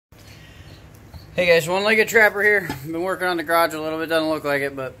Hey guys, one-legged trapper here. Been working on the garage a little bit. Doesn't look like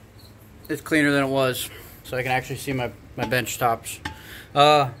it, but it's cleaner than it was, so I can actually see my bench tops.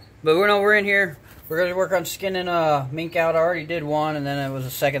 But we're in here. We're gonna work on skinning mink out. I already did one, and then it was a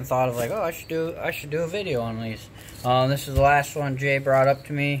second thought of like, oh, I should do a video on these. This is the last one Jay brought up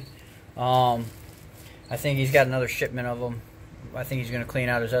to me. I think he's got another shipment of them. I think he's gonna clean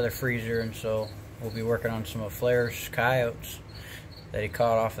out his other freezer, and so we'll be working on some of Flair's coyotes that he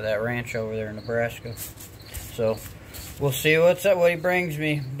caught off of that ranch over there in Nebraska. So we'll see what's up, what he brings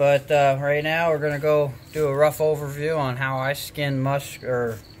me. But right now we're gonna go do a rough overview on how I skin mink.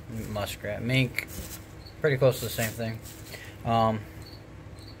 Pretty close to the same thing.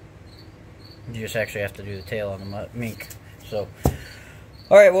 You just actually have to do the tail on the mink. So,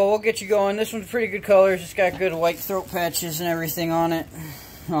 all right, well, we'll get you going. This one's pretty good colors. It's got good white throat patches and everything on it.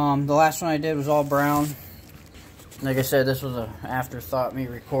 The last one I did was all brown. Like I said, this was an afterthought, me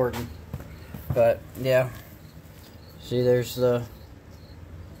recording. But yeah, see, there's the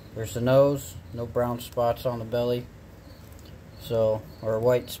nose, no brown spots on the belly, so, or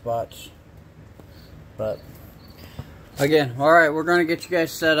white spots. But again, all right, we're gonna get you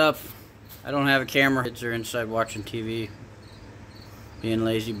guys set up. I don't have a camera. Kids are inside watching TV, being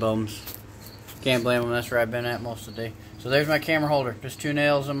lazy bums. Can't blame them. That's where I've been at most of the day. So there's my camera holder. Just 2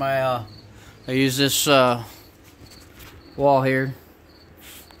 nails in my. I use this wall here.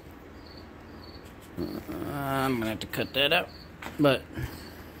 I'm gonna have to cut that out, but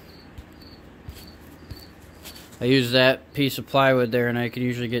I use that piece of plywood there, and I can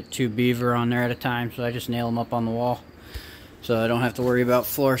usually get 2 beaver on there at a time, so I just nail them up on the wall, so I don't have to worry about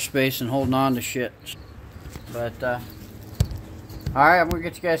floor space and holding on to shit. But all right, I'm gonna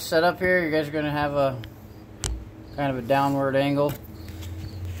get you guys set up here. You guys are gonna have a kind of a downward angle.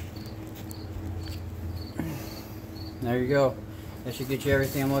 There you go. That should get you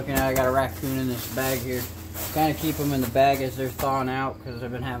everything I'm looking at. I got a raccoon in this bag here. Kind of keep them in the bag as they're thawing out, because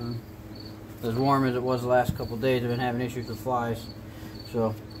I've been having, as warm as it was the last couple of days, I've been having issues with flies.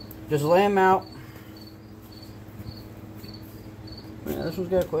 So just lay them out. Yeah, this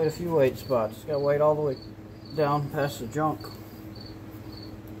one's got quite a few white spots. It's got white all the way down past the junk.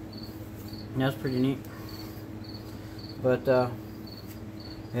 And that's pretty neat. But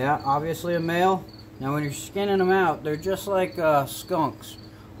yeah, obviously a male. Now when you're skinning them out, they're just like skunks.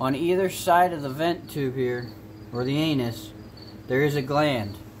 On either side of the vent tube here, or the anus, there is a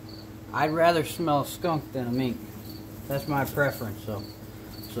gland. I'd rather smell a skunk than a mink. That's my preference. So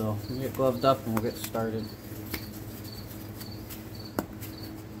we'll get gloved up and we'll get started.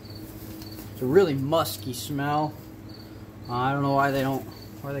 It's a really musky smell. I don't know why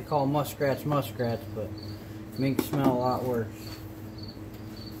they call muskrats muskrats, but mink smell a lot worse.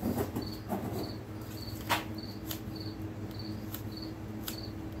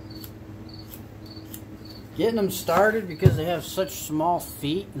 Getting them started, because they have such small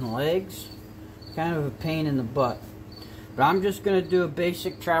feet and legs, kind of a pain in the butt. But I'm just going to do a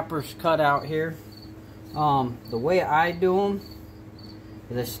basic trapper's cutout here. The way I do them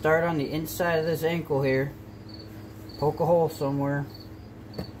is I start on the inside of this ankle here, poke a hole somewhere,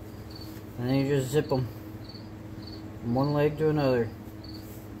 and then you just zip them from one leg to another.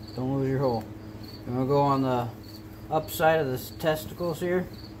 Don't lose your hole. I'm going to go on the upside of the testicles here.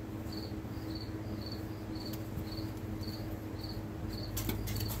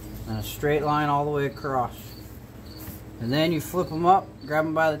 And a straight line all the way across. And then you flip them up, grab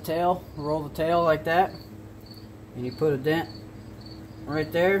them by the tail, roll the tail like that, and you put a dent right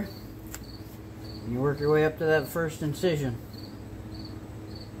there, and you work your way up to that first incision.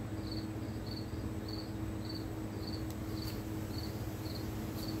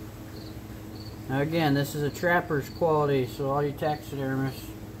 Now again, this is a trapper's quality, so all you taxidermists,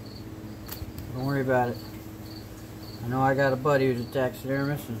 don't worry about it. I know I got a buddy who's a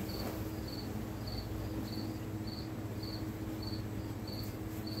taxidermist, and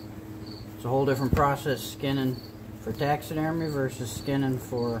it's a whole different process skinning for taxidermy versus skinning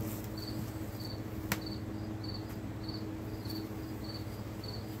for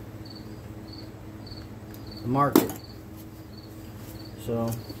the market.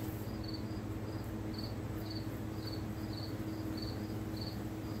 So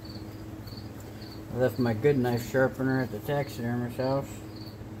I left my good knife sharpener at the taxidermist's house.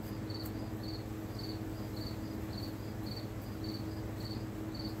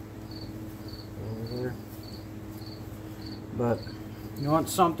 Over there. But you want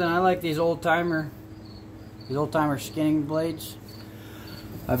something? I like these old timer skinning blades.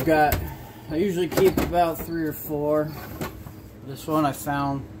 I usually keep about 3 or 4. This one I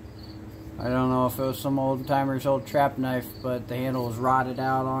found I don't know if it was some old timer's old trap knife, but the handle was rotted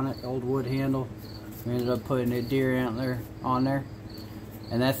out on it, old wood handle. We ended up putting a deer antler on there.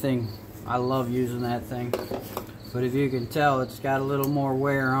 And that thing, I love using that thing. But if you can tell, it's got a little more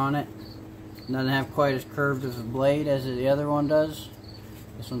wear on it. It doesn't have quite as curved of a blade as the other one does.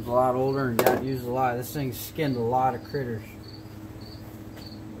 This one's a lot older and got used a lot. This thing's skinned a lot of critters.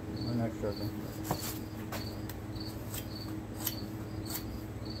 We're not joking.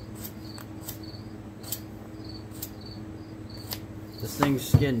 This thing's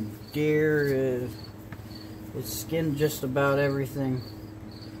skinned deer. It's skinned just about everything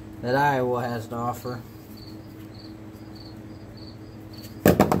that Iowa has to offer.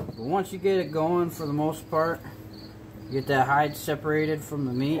 But once you get it going, for the most part, you get that hide separated from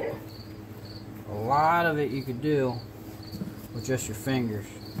the meat. A lot of it you could do with just your fingers.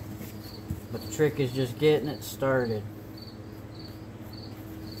 But the trick is just getting it started.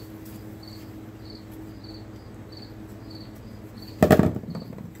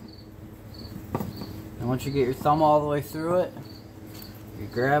 And once you get your thumb all the way through it, you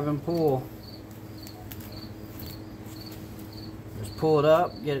grab and pull. Just pull it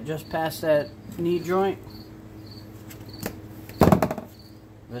up, get it just past that knee joint.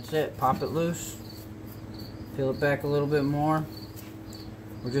 That's it. Pop it loose. Peel it back a little bit more.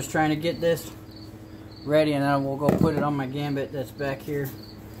 We're just trying to get this ready, and then we'll go put it on my gambit that's back here.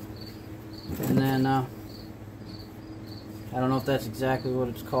 And then, I don't know if that's exactly what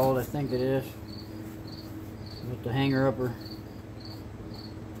it's called. I think it is. With the hanger upper.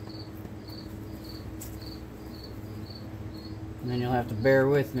 And then you'll have to bear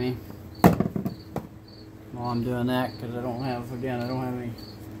with me while I'm doing that, because I don't have any.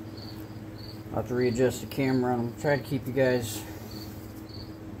 I'll have to readjust the camera, and I'll try to keep you guys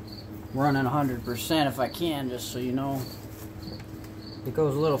running 100% if I can, just so you know. It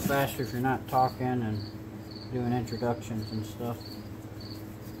goes a little faster if you're not talking and doing introductions and stuff.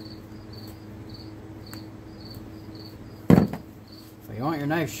 But you want your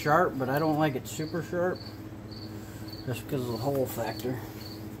knife sharp, but I don't like it super sharp, just because of the hole factor.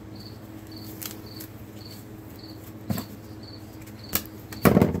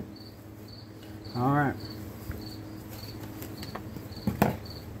 Alright.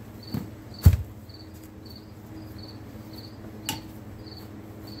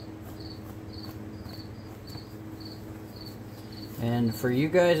 And for you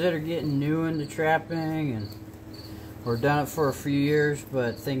guys that are getting new into trapping and or done it for a few years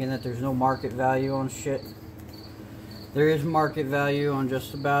but thinking that there's no market value on shit, there is market value on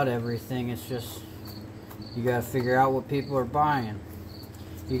just about everything. It's just you gotta figure out what people are buying.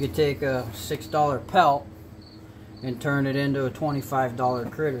 You could take a $6 pelt and turn it into a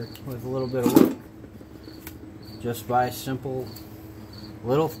 $25 critter with a little bit of work, just by simple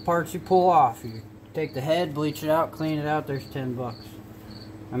little parts you pull off. You take the head, bleach it out, clean it out, there's 10 bucks.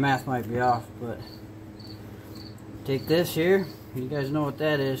 My math might be off, but take this here, you guys know what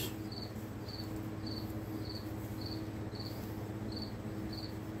that is.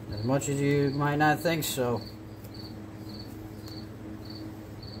 As much as you might not think so.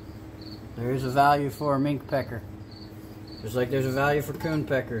 There is a value for a mink pecker, just like there's a value for coon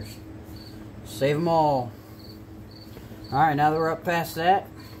peckers. Save them all. Alright, now that we're up past that,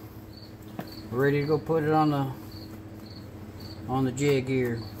 we're ready to go put it on the jig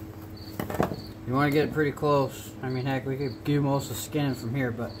here. You want to get it pretty close. I mean, heck, we could do most of the skinning from here,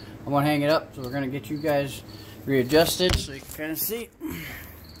 but I want to hang it up, so we're going to get you guys readjusted so you can kind of see.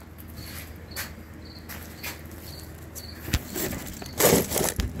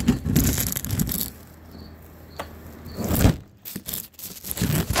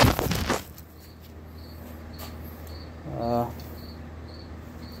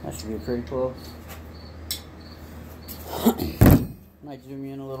 That should be pretty close. Might zoom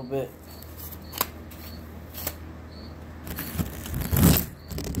you in a little bit.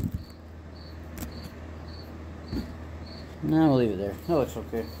 No, we'll leave it there. No, it's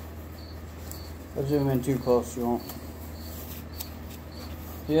okay. If I zoom in too close, you won't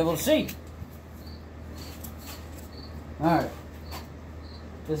be able to see. Alright.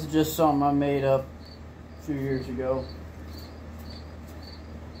 This is just something I made up a few years ago.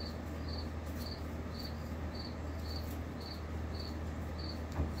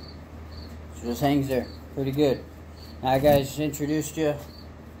 So just hangs there. Pretty good. Now, guys, introduced you.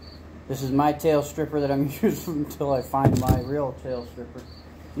 This is my tail stripper that I'm using until I find my real tail stripper.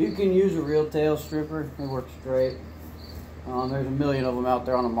 You can use a real tail stripper. It works great. There's a million of them out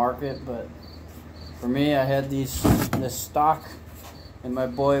there on the market, but for me, I had this stock, and my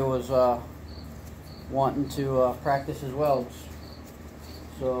boy was wanting to practice his welds.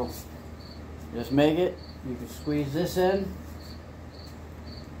 So Just make it. You can squeeze this in.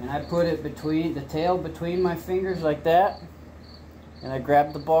 And I put it between the tail between my fingers like that. And I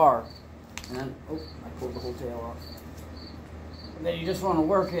grab the bar. And then, oh, I pulled the whole tail off. And then you just want to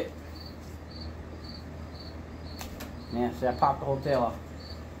work it. Yeah, see, I popped the whole tail off.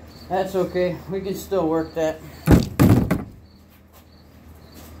 That's okay. We can still work that.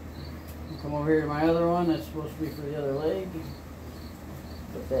 Come over here to my other one. That's supposed to be for the other leg.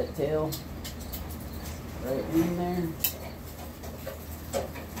 Put that tail right in there.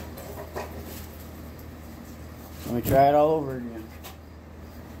 Let me try it all over again.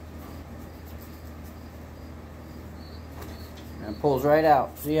 And it pulls right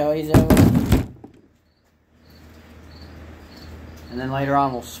out. See how easy that was? And then later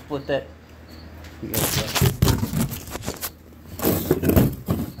on we'll split that.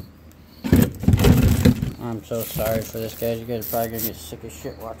 I'm so sorry for this, guys. You guys are probably going to get sick as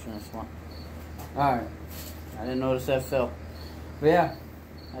shit watching this one. Alright. I didn't notice that fell. But yeah,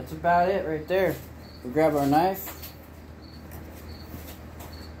 that's about it right there. We grab our knife.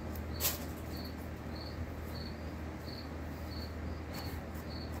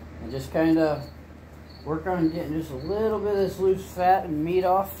 And just kind of work on getting just a little bit of this loose fat and meat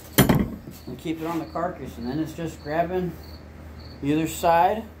off. And keep it on the carcass. And then it's just grabbing either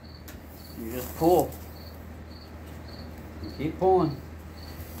side. You just pull. And keep pulling.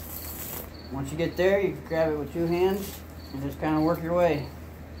 Once you get there, you can grab it with 2 hands and just kind of work your way.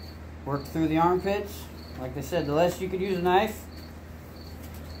 Work through the armpits. Like I said, the less you could use a knife,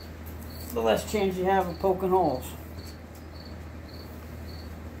 the less chance you have of poking holes.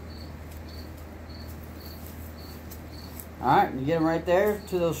 Alright, you get them right there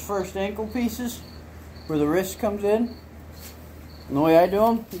to those first ankle pieces where the wrist comes in. And the way I do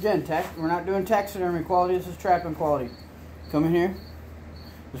them, again, we're not doing taxidermy quality, this is trapping quality. Come in here,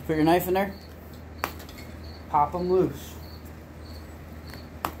 just put your knife in there, pop them loose.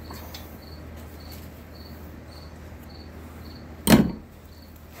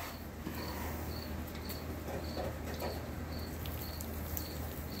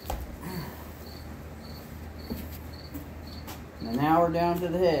 And now we're down to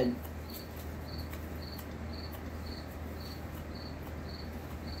the head.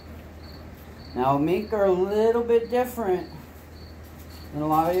 Now mink are a little bit different than a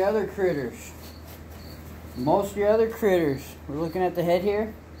lot of the other critters. Most of the other critters, we're looking at the head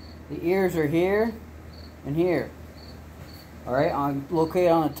here, the ears are here and here. Alright,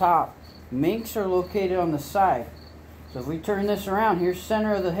 located on the top. Minks are located on the side. So if we turn this around, here's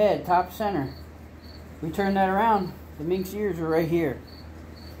center of the head, top center. If we turn that around, the mink's ears are right here.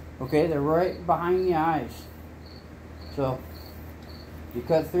 Okay, they're right behind the eyes. So, you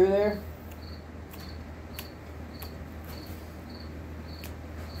cut through there.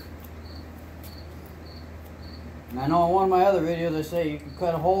 And I know in one of my other videos I say you can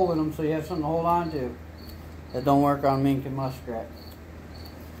cut a hole in them so you have something to hold on to. That don't work on mink and muskrat.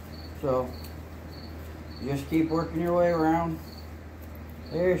 So, you just keep working your way around.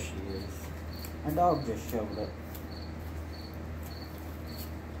 There she is. My dog just showed up.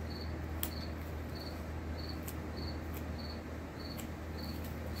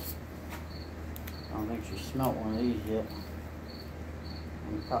 I don't think she smelt one of these yet. I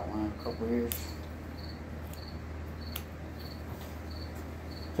haven't caught one in a couple years.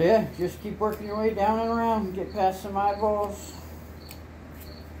 So yeah, just keep working your way down and around, get past some eyeballs.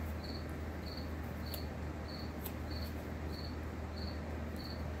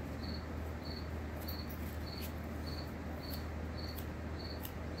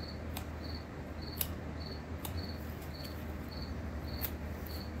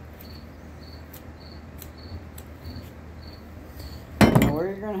 Where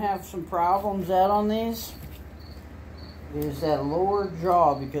you're going to have some problems at on these is that lower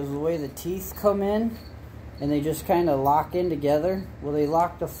jaw, because of the way the teeth come in and they just kind of lock in together. Well, they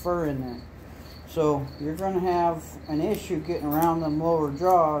lock the fur in there. So you're going to have an issue getting around them lower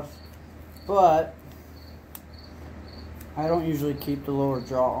jaws, but I don't usually keep the lower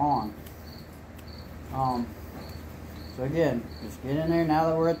jaw on. So again, just get in there. Now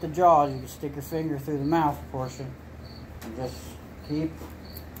that we're at the jaws, you can stick your finger through the mouth portion and just keep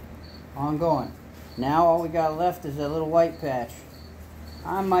on going. Now all we got left is that little white patch.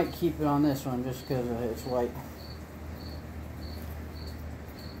 I might keep it on this one just because it's white.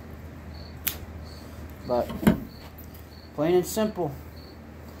 But plain and simple,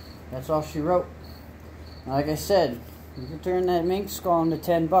 that's all she wrote. And like I said, you can turn that mink skull into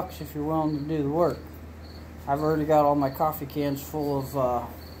 $10 if you're willing to do the work. I've already got all my coffee cans full of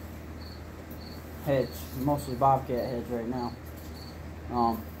heads, mostly bobcat heads right now.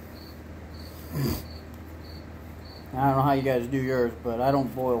 I don't know how you guys do yours, but I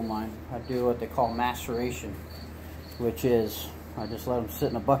don't boil mine. I do what they call maceration, which is I just let them sit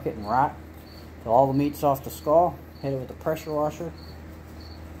in a bucket and rot till all the meat's off the skull, hit it with a pressure washer,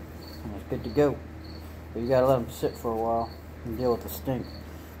 and it's good to go. But you gotta let them sit for a while and deal with the stink.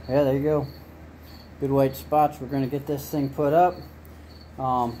 Yeah, there you go. Good white spots. We're gonna get this thing put up.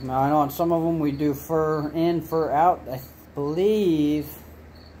 Now I know on some of them we do fur in, fur out. I believe,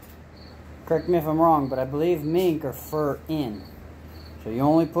 correct me if I'm wrong, but I believe mink are fur in. So you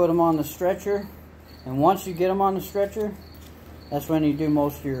only put them on the stretcher, and once you get them on the stretcher, that's when you do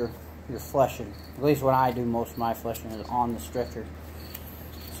most of your fleshing. At least when I do most of my fleshing is on the stretcher.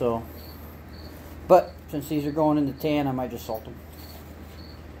 So, but since these are going into tan, I might just salt them.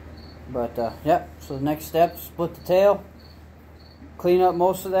 But yep, so the next step, split the tail, clean up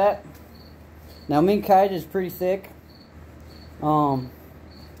most of that. Now mink hide is pretty thick, but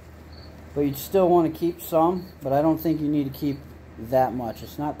you'd still want to keep some, but I don't think you need to keep that much.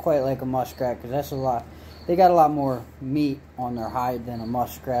 It's not quite like a muskrat, because that's a lot. They got a lot more meat on their hide than a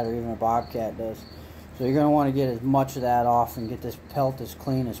muskrat or even a bobcat does. So you're going to want to get as much of that off and get this pelt as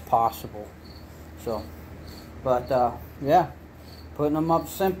clean as possible. So, but yeah, putting them up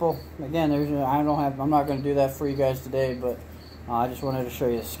simple. Again, I'm not going to do that for you guys today, but I just wanted to show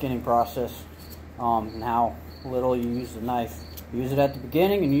you the skinning process and how little you use the knife. You use it at the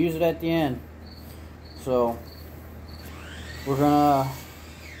beginning and you use it at the end. So we're gonna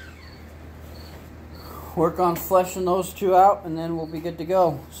work on fleshing those two out, and then we'll be good to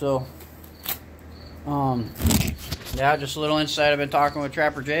go. So yeah, just a little insight. I've been talking with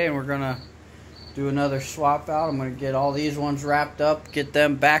Trapper Jay, and we're gonna do another swap out. I'm gonna get all these ones wrapped up, get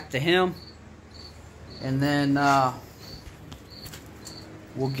them back to him, and then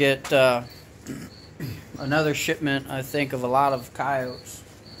we'll get another shipment, I think, of a lot of coyotes.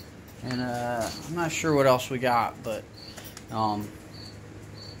 And I'm not sure what else we got, but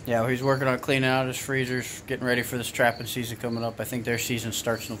yeah, he's working on cleaning out his freezers, getting ready for this trapping season coming up. I think their season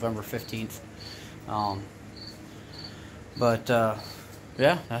starts November 15th. But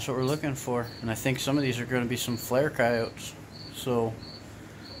yeah, that's what we're looking for. And I think some of these are going to be some flare coyotes. So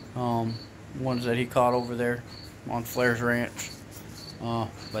ones that he caught over there on Flair's ranch.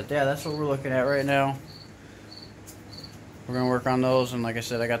 But yeah, that's what we're looking at right now. We're going to work on those, and like I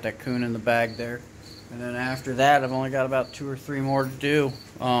said, I got that coon in the bag there. And then after that, I've only got about 2 or 3 more to do.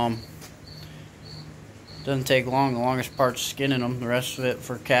 Doesn't take long. The longest part's skinning them. The rest of it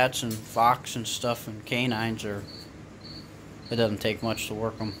for cats and fox and stuff and canines, it doesn't take much to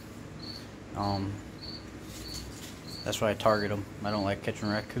work them. That's why I target them. I don't like catching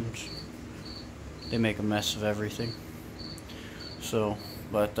raccoons. They make a mess of everything. So,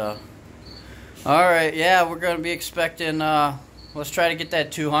 but alright, yeah, we're going to be expecting, let's try to get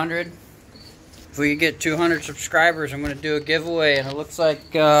that 200. If we get 200 subscribers, I'm going to do a giveaway, and it looks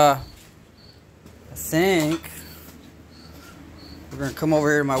like, I think, we're going to come over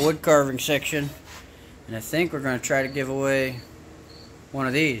here to my wood carving section, and I think we're going to try to give away one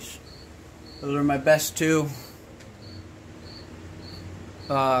of these. Those are my best 2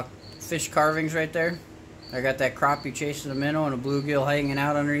 fish carvings right there. I got that crappie chasing the minnow and a bluegill hanging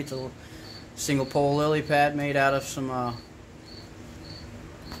out underneath a single pole lily pad made out of some,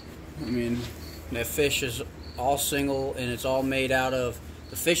 that fish is all single, and it's all made out of,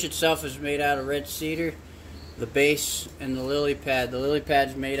 the fish itself is made out of red cedar, the base and the lily pad. The lily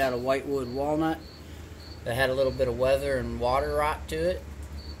pad's made out of whitewood walnut that had a little bit of weather and water rot to it.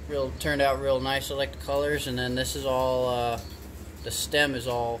 Turned out real nice. I like the colors. And then this is all, the stem is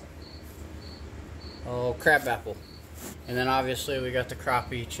all crabapple. And then obviously we got the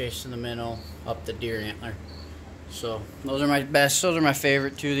crappie chasing the minnow up the deer antler. So those are my best. Those are my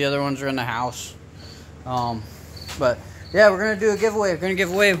favorite 2. The other ones are in the house. But yeah, we're gonna do a giveaway. We're gonna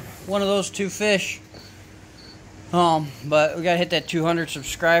give away one of those 2 fish. But we gotta hit that 200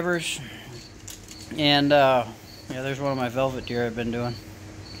 subscribers. And yeah, there's one of my velvet deer I've been doing.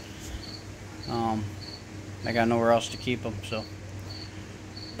 I got nowhere else to keep them, so.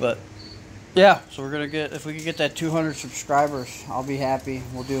 But yeah, so we're gonna get, if we could get that 200 subscribers, I'll be happy.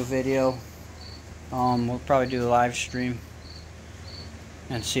 We'll do a video. We'll probably do a live stream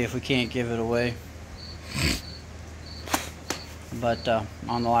and see if we can't give it away. But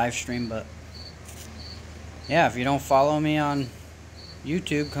on the live stream. But yeah, if you don't follow me on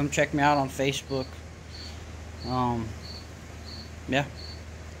YouTube, come check me out on Facebook. Yeah,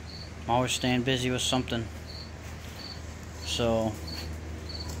 I'm always staying busy with something. So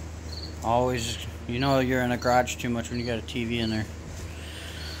always, you know, you're in a garage too much when you got a TV in there.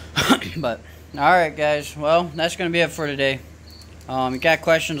 But alright guys, well, that's gonna be it for today. You got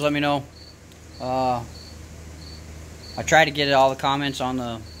questions, let me know. I try to get all the comments on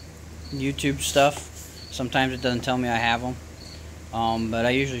the YouTube stuff. Sometimes it doesn't tell me I have them. But I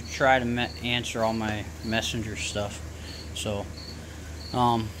usually try to answer all my messenger stuff. So,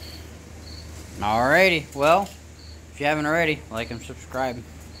 alrighty. Well, if you haven't already, like and subscribe.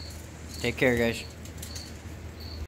 Take care, guys.